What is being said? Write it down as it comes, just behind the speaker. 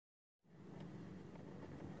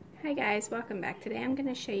Hi guys, welcome back. Today I'm going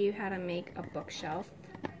to show you how to make a bookshelf.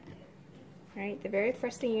 Alright, the very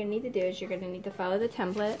first thing you need to do is you're going to need to follow the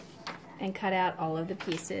template and cut out all of the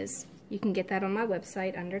pieces. You can get that on my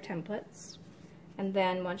website under templates. And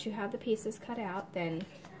then once you have the pieces cut out, then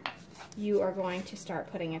you are going to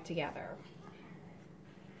start putting it together.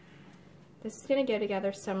 This is going to go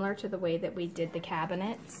together similar to the way that we did the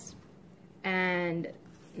cabinets. And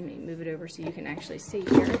let me move it over so you can actually see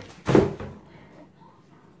here.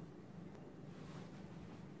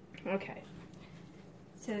 Okay,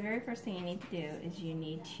 so the very first thing you need to do is you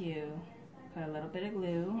need to put a little bit of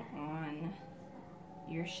glue on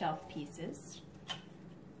your shelf pieces,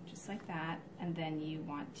 just like that, and then you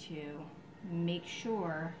want to make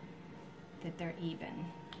sure that they're even.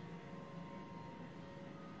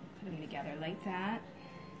 Put them together like that.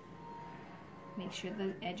 Make sure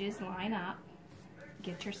the edges line up.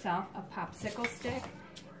 Get yourself a popsicle stick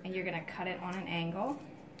and you're going to cut it on an angle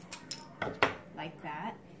like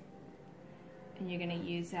that. And you're going to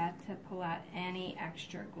use that to pull out any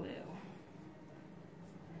extra glue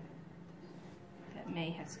that may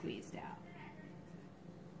have squeezed out.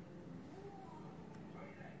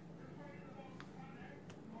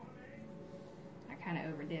 I kind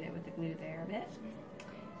of overdid it with the glue there a bit.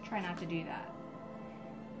 Try not to do that.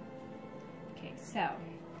 Okay, so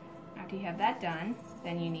after you have that done,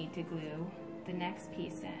 then you need to glue the next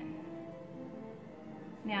piece in.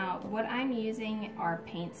 Now, what I'm using are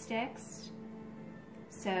paint sticks.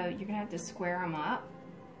 So you're going to have to square them up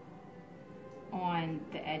on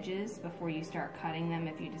the edges before you start cutting them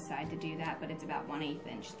if you decide to do that, but it's about 1/8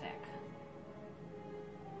 inch thick.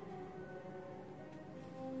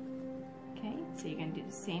 Okay, so you're going to do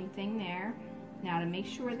the same thing there. Now to make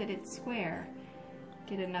sure that it's square,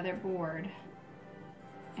 get another board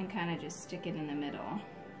and kind of just stick it in the middle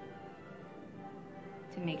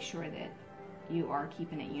to make sure that you are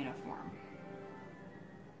keeping it uniform.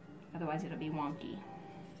 Otherwise it'll be wonky.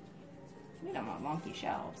 We don't want wonky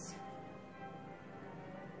shelves.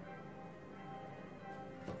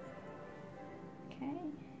 Okay,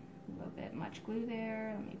 a little bit much glue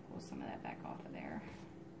there. Let me pull some of that back off of there.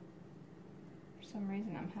 For some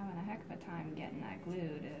reason I'm having a heck of a time getting that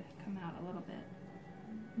glue to come out a little bit.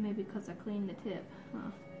 Maybe because I cleaned the tip, huh?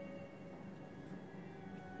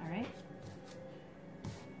 Alright.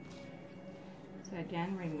 So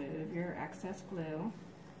again, remove your excess glue.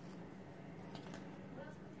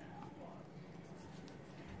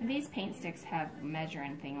 These paint sticks have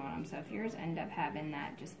measuring thing on them, so if yours end up having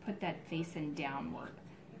that, just put that facing downward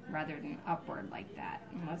rather than upward like that.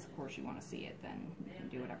 Unless, of course, you want to see it, then you can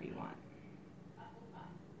do whatever you want.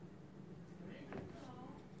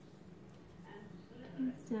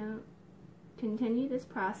 So, continue this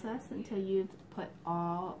process until you've put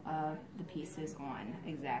all of the pieces on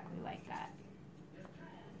exactly like that.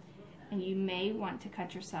 And you may want to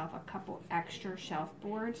cut yourself a couple extra shelf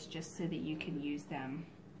boards just so that you can use them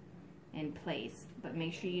in place, but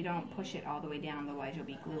make sure you don't push it all the way down, otherwise you'll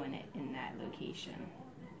be gluing it in that location.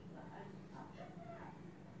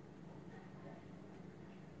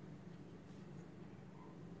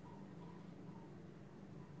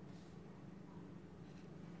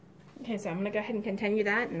 Okay, so I'm going to go ahead and continue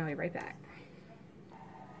that and I'll be right back.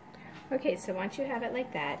 Okay, so once you have it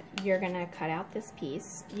like that, you're going to cut out this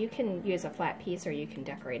piece. You can use a flat piece or you can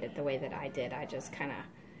decorate it the way that I did. I just kind of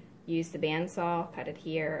used the bandsaw, cut it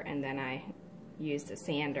here, and then I used a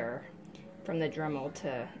sander from the Dremel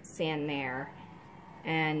to sand there,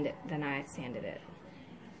 and then I sanded it.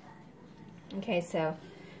 Okay, so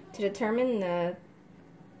to determine the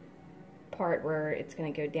part where it's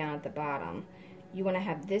going to go down at the bottom, you want to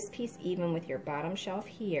have this piece even with your bottom shelf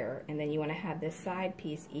here, and then you want to have this side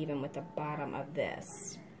piece even with the bottom of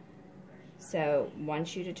this. So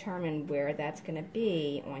once you determine where that's going to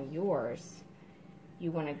be on yours, you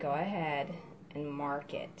want to go ahead and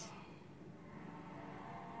mark it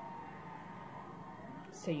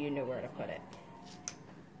so you know where to put it.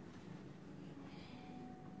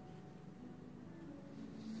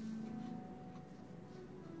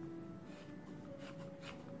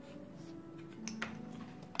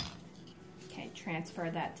 Okay, transfer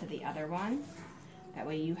that to the other one. That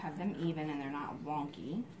way you have them even and they're not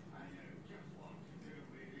wonky.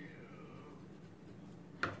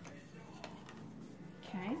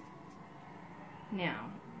 Okay, now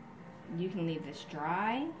you can leave this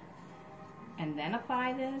dry and then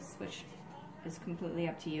apply this, which is completely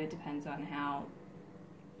up to you. It depends on how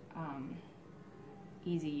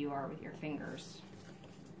easy you are with your fingers.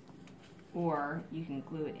 Or you can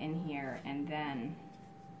glue it in here and then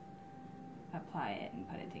apply it and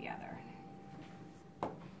put it together.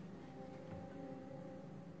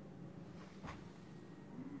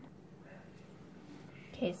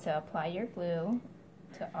 Okay, so apply your glue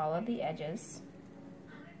to all of the edges,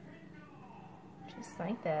 just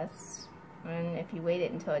like this. And if you wait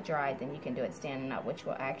it until it dried, then you can do it standing up, which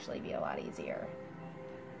will actually be a lot easier.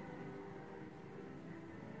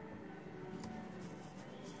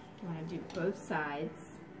 You want to do both sides.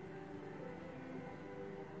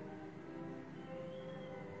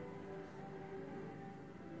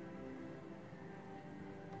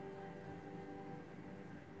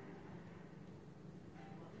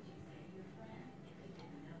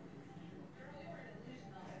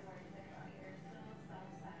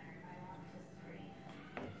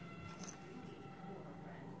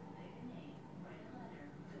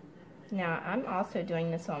 Now, I'm also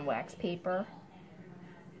doing this on wax paper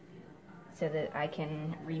so that I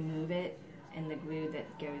can remove it, and the glue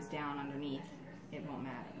that goes down underneath, it won't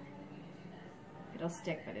matter. It'll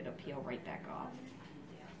stick, but it'll peel right back off.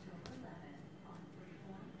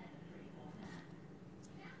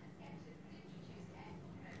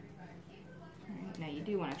 Right, now you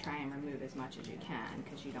do want to try and remove as much as you can,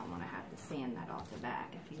 because you don't want to have to sand that off the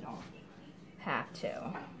back if you don't have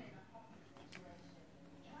to.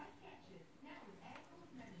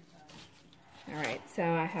 Alright, so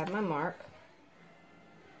I have my mark.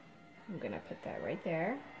 I'm going to put that right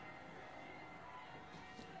there.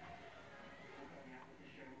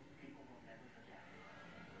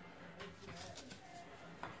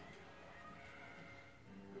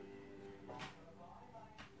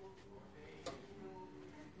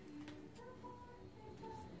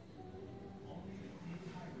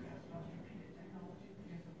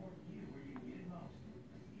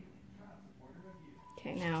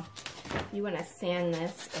 Okay, now you want to sand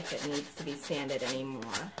this if it needs to be sanded anymore.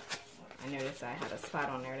 I noticed I had a spot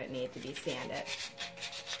on there that needed to be sanded.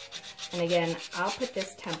 And again, I'll put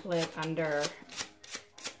this template under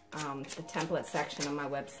the template section on my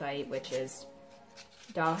website, which is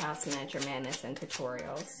Dollhouse Miniature Madness and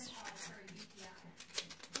Tutorials.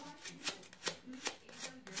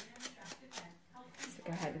 So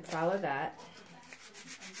go ahead and follow that.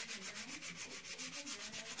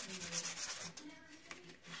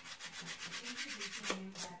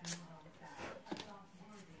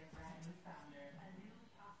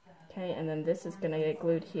 Okay, and then this is going to get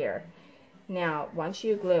glued here. Now, once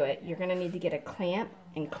you glue it, you're going to need to get a clamp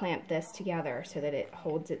and clamp this together so that it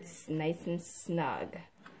holds it nice and snug.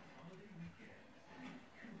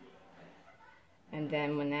 And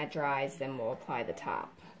then when that dries, then we'll apply the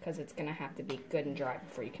top, because it's going to have to be good and dry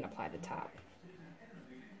before you can apply the top.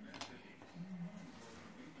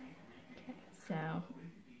 Okay, so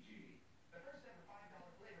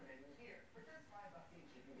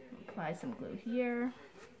apply some glue here.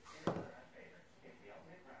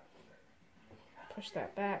 Push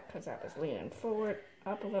that back because that was leaning forward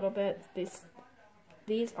up a little bit.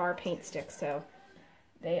 These are paint sticks, so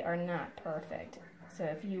they are not perfect. So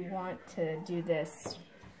if you want to do this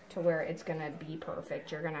to where it's going to be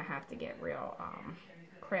perfect, you're going to have to get real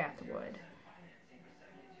craft wood.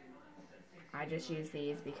 I just use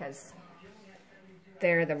these because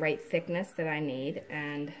they're the right thickness that I need,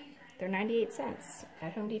 and they're 98 cents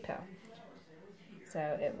at Home Depot. So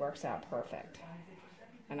it works out perfect.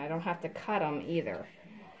 And I don't have to cut them either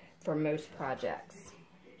for most projects.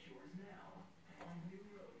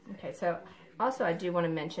 Okay, so also I do want to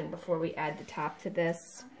mention before we add the top to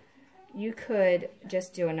this, you could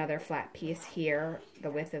just do another flat piece here, the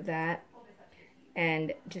width of that,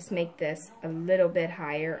 and just make this a little bit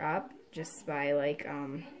higher up, just by like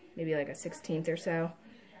maybe like a 1/16 or so,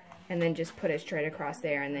 and then just put it straight across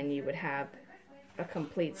there, and then you would have a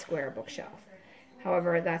complete square bookshelf.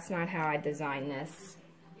 However, that's not how I designed this.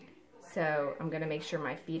 So I'm going to make sure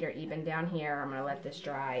my feet are even down here. I'm going to let this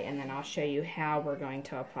dry, and then I'll show you how we're going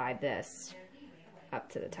to apply this up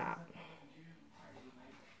to the top.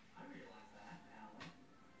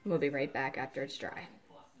 We'll be right back after it's dry.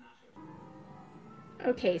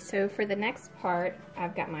 Okay, so for the next part,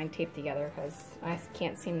 I've got mine taped together because I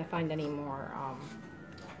can't seem to find any more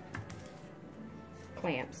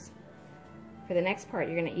clamps. For the next part,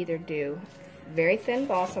 you're going to either do very thin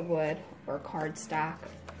balsa wood or cardstock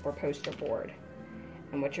or poster board.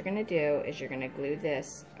 And what you're going to do is you're going to glue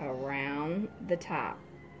this around the top.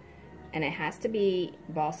 And it has to be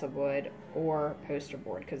balsa wood or poster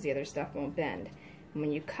board because the other stuff won't bend. And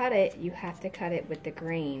when you cut it, you have to cut it with the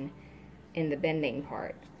grain in the bending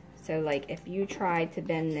part. So like if you tried to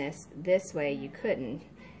bend this way, you couldn't,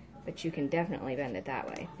 but you can definitely bend it that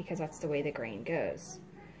way because that's the way the grain goes.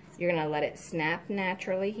 You're going to let it snap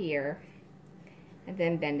naturally here, and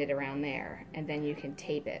then bend it around there, and then you can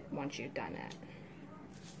tape it once you've done it.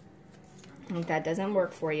 And if that doesn't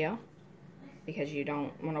work for you, because you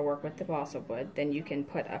don't want to work with the balsa wood, then you can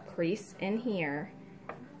put a crease in here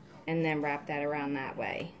and then wrap that around that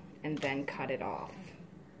way and then cut it off.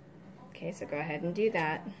 Okay, so go ahead and do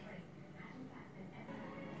that.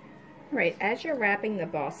 Right, as you're wrapping the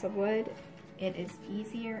balsa wood, it is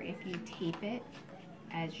easier if you tape it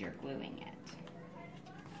as you're gluing it.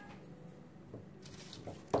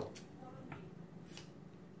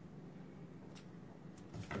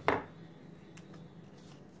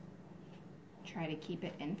 Try to keep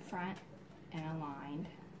it in front and aligned.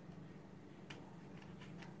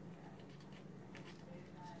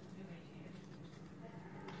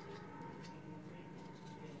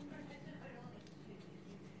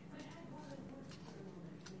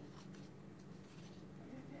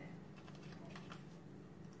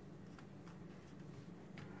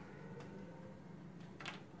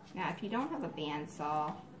 Now, if you don't have a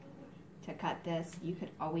bandsaw to cut this, you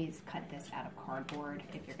could always cut this out of cardboard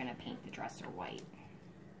if you're going to paint the dresser white.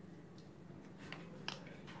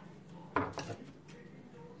 I'm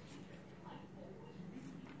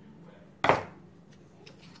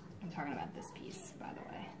talking about this piece, by the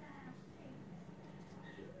way.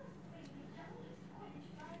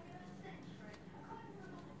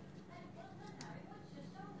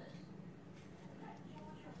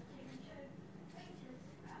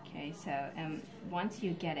 Okay, so once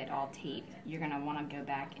you get it all taped, you're going to want to go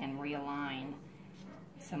back and realign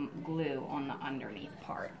some glue on the underneath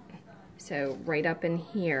part. So right up in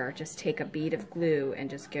here, just take a bead of glue and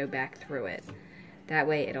just go back through it. That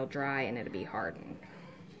way it'll dry and it'll be hardened.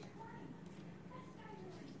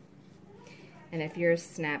 And if yours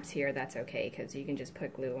snaps here, that's okay, because you can just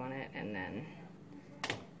put glue on it and then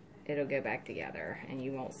it'll go back together and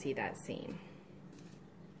you won't see that seam.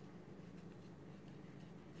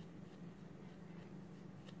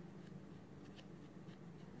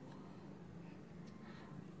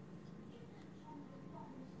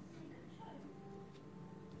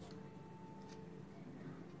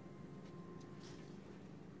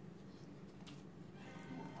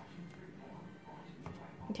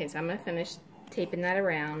 Okay, so I'm going to finish taping that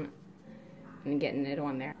around and getting it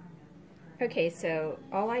on there. Okay, so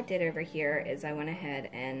all I did over here is I went ahead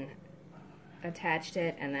and attached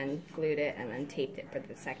it and then glued it and then taped it for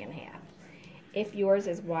the second half. If yours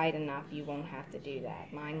is wide enough, you won't have to do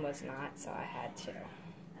that. Mine was not, so I had to.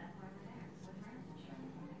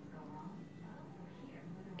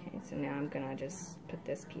 Okay, so now I'm going to just put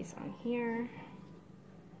this piece on here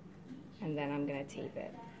and then I'm going to tape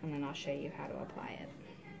it and then I'll show you how to apply it.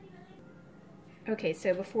 Okay,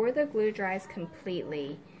 so before the glue dries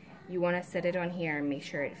completely, you want to set it on here and make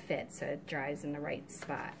sure it fits so it dries in the right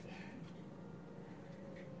spot.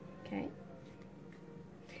 Okay.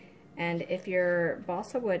 And if your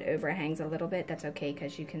balsa wood overhangs a little bit, that's okay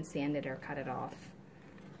because you can sand it or cut it off.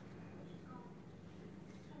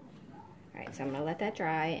 Alright, so I'm going to let that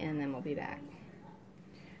dry and then we'll be back.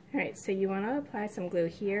 Alright, so you want to apply some glue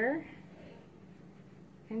here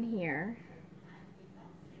and here.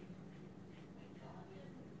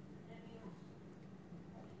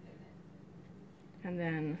 And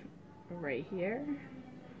then right here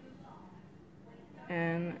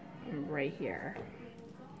and right here.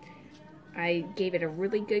 I gave it a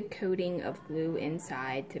really good coating of glue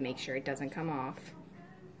inside to make sure it doesn't come off.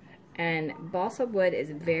 And balsa wood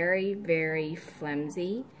is very, very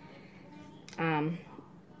flimsy,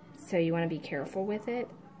 so you want to be careful with it,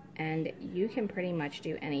 and you can pretty much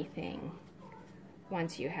do anything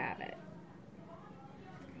once you have it.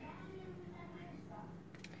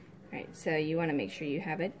 Alright, so you want to make sure you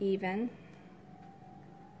have it even.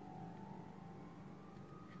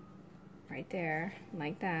 Right there,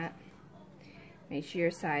 like that. Make sure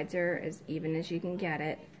your sides are as even as you can get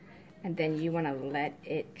it. And then you want to let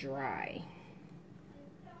it dry.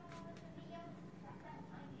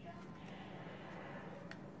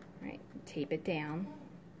 Right, tape it down.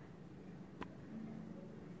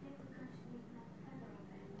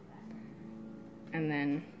 And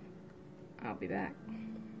then I'll be back.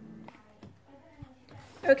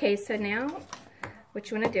 Okay, so now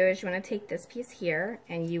what you want to do is you want to take this piece here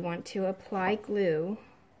and you want to apply glue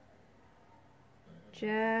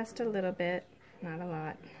just a little bit, not a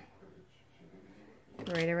lot,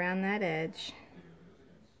 right around that edge.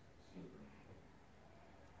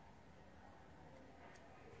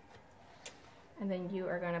 And then you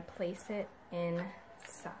are going to place it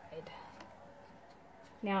inside.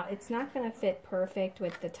 Now it's not going to fit perfect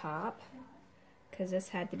with the top, because this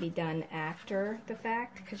had to be done after the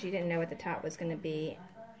fact, because you didn't know what the top was going to be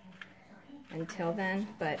until then.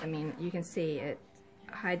 But I mean, you can see it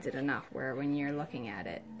hides it enough where when you're looking at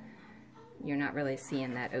it, you're not really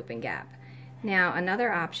seeing that open gap. Now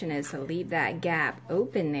another option is to leave that gap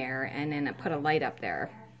open there and then put a light up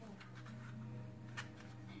there.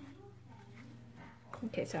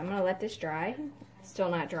 Okay, so I'm going to let this dry. Still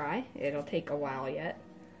not dry. It'll take a while yet.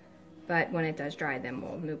 But when it does dry, then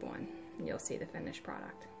we'll move on. You'll see the finished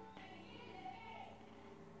product.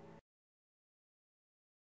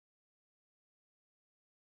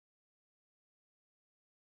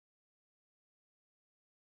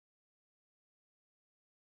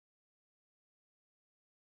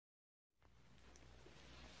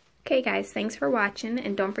 Okay guys, thanks for watching,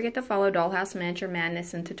 and don't forget to follow Dollhouse Miniature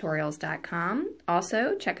Madness and Tutorials.com.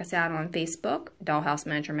 Also, check us out on Facebook, Dollhouse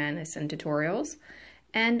Miniature Madness and Tutorials,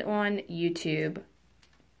 and on YouTube.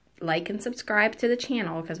 Like and subscribe to the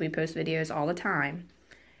channel because we post videos all the time.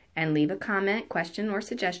 And leave a comment, question, or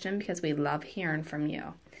suggestion because we love hearing from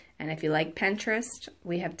you. And if you like Pinterest,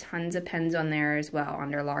 we have tons of pens on there as well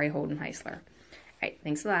under Laurie Holden Heisler. All right,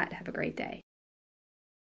 thanks a lot. Have a great day.